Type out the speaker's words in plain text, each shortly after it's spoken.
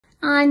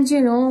And,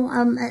 you know,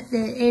 I'm at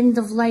the end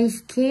of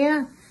life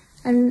care,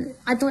 and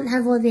I don't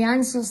have all the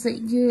answers that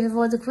you have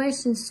all the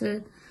questions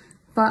to.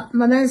 But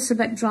my mouth's a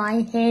bit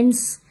dry,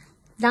 hence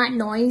that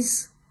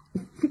noise.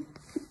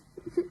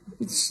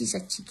 She's a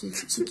cheeky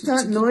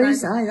that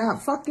noise, aye,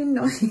 that fucking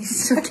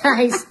noise. So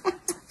guys,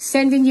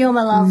 sending you all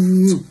my love.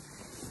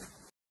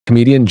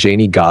 Comedian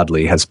Janey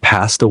Godley has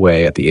passed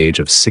away at the age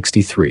of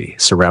 63,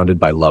 surrounded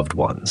by loved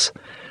ones.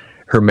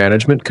 Her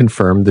management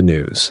confirmed the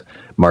news,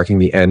 marking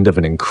the end of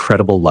an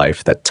incredible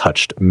life that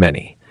touched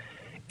many.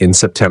 In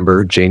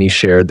September, Janey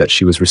shared that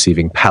she was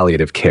receiving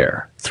palliative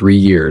care 3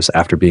 years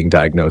after being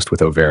diagnosed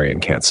with ovarian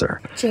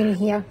cancer. Janey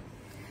here.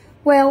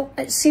 Well,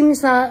 it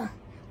seems that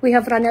we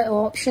have run out of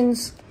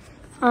options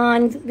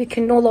and we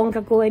can no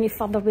longer go any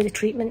further with the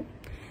treatment.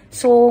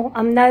 So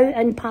I'm now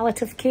in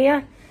palliative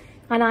care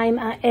and I'm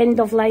at end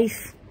of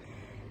life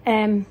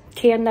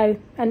care now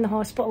in the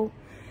hospital.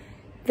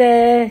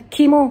 The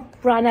chemo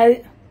ran out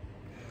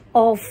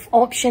of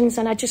options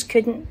and I just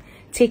couldn't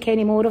take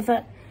any more of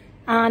it,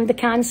 and the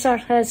cancer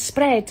has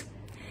spread.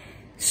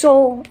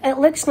 So it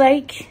looks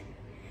like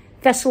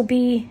this will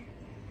be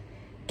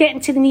getting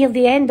to near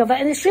the end of it,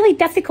 and it's really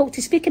difficult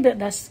to speak about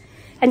this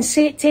and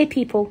say it to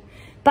people.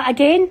 But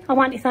again, I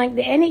want to thank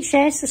the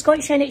NHS, the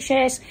Scottish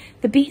NHS,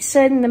 the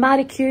Beatson, the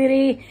Marie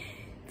Curie,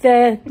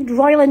 the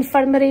Royal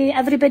Infirmary,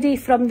 everybody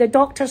from the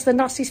doctors, the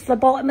nurses,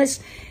 phlebotomists,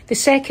 the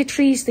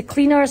secretaries, the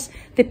cleaners,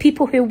 the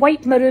people who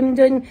wipe my room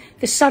down,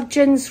 the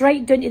surgeons,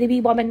 right down to the wee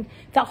woman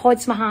that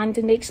holds my hand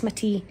and makes my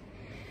tea.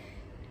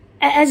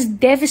 It is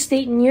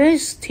devastating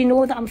news to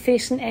know that I'm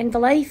facing end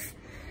of life,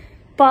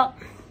 but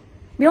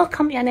we all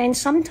come to an end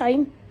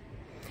sometime.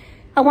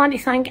 I want to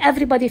thank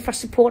everybody for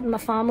supporting my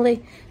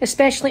family,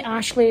 especially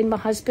Ashley and my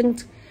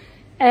husband.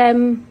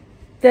 The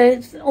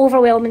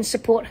overwhelming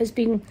support has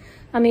been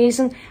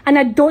amazing, and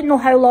I don't know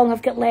how long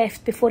I've got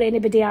left before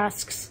anybody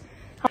asks.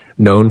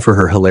 Known for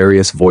her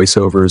hilarious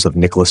voiceovers of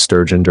Nicola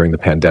Sturgeon during the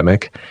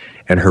pandemic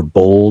and her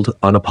bold,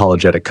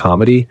 unapologetic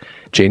comedy,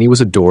 Janey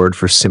was adored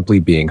for simply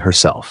being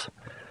herself.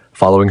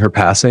 Following her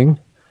passing,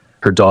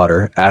 her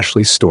daughter,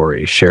 Ashley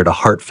Storrie, shared a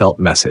heartfelt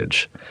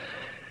message.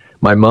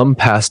 "My mum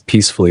passed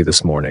peacefully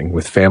this morning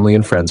with family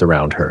and friends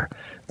around her.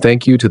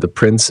 Thank you to the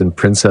Prince and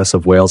Princess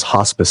of Wales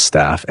hospice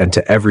staff and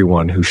to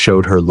everyone who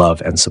showed her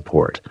love and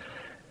support.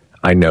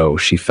 I know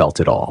she felt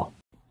it all."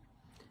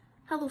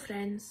 Hello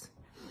friends,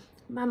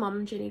 my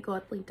mum Janey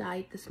Godley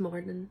died this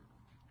morning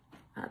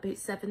at about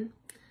 7.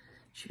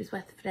 She was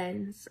with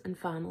friends and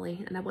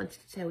family, and I wanted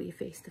to tell you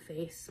face to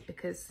face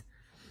because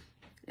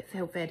it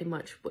felt very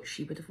much what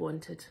she would have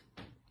wanted.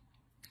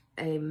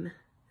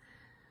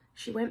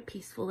 She went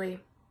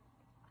peacefully,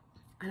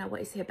 and I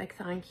want to say a big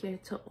thank you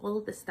to all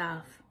of the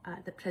staff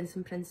at the Prince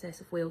and Princess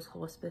of Wales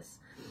hospice,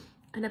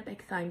 and a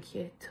big thank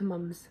you to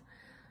Mum's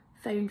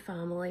found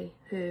family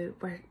who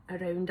were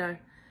around her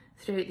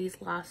throughout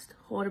these last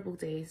horrible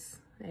days.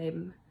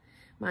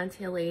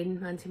 Auntie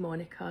Elaine, Auntie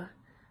Monica,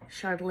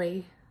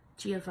 Shirley,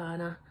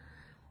 Giovanna,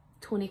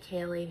 Tony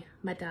Kelly,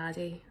 my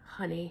daddy,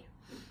 Honey,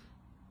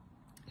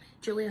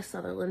 Julia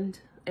Sutherland.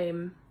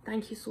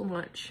 Thank you so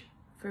much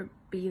for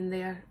being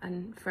there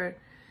and for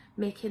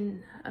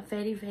making a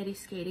very, very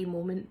scary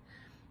moment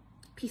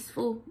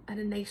peaceful and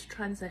a nice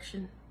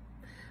transition.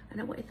 And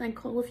I want to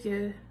thank all of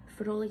you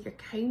for all of your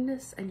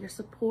kindness and your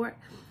support,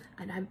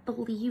 and I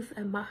believe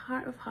in my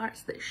heart of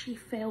hearts that she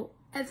felt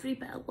every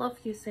bit of love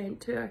you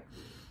sent to her,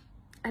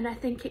 and I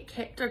think it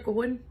kept her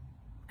going.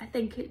 I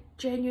think it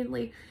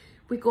genuinely,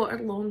 we got her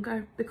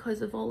longer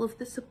because of all of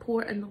the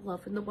support and the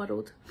love in the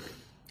world.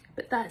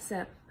 But that's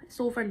it,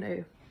 it's over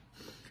now.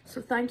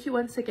 So thank you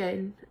once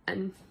again,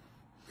 and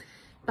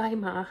bye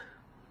Ma.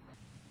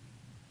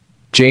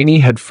 Janey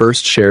had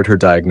first shared her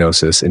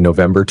diagnosis in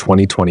November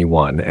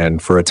 2021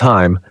 and, for a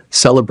time,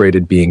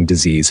 celebrated being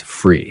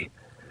disease-free.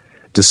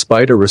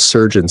 Despite a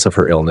resurgence of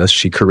her illness,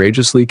 she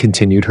courageously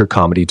continued her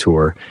comedy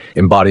tour,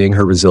 embodying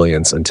her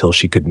resilience until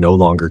she could no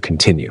longer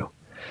continue.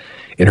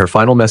 In her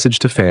final message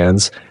to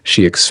fans,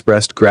 she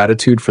expressed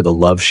gratitude for the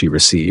love she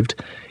received,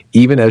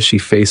 even as she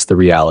faced the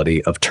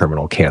reality of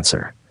terminal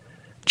cancer.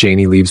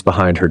 Janey leaves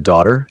behind her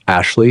daughter,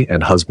 Ashley,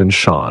 and husband,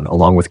 Sean,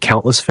 along with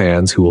countless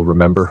fans who will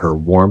remember her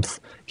warmth,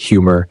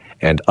 humor,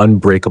 and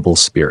unbreakable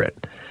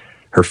spirit.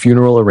 Her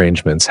funeral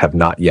arrangements have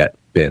not yet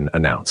been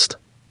announced.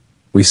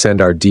 We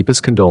send our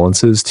deepest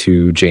condolences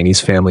to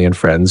Janey's family and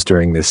friends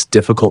during this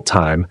difficult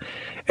time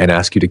and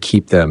ask you to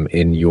keep them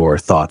in your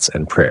thoughts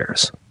and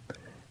prayers.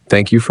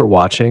 Thank you for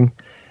watching,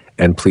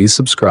 and please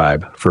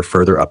subscribe for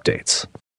further updates.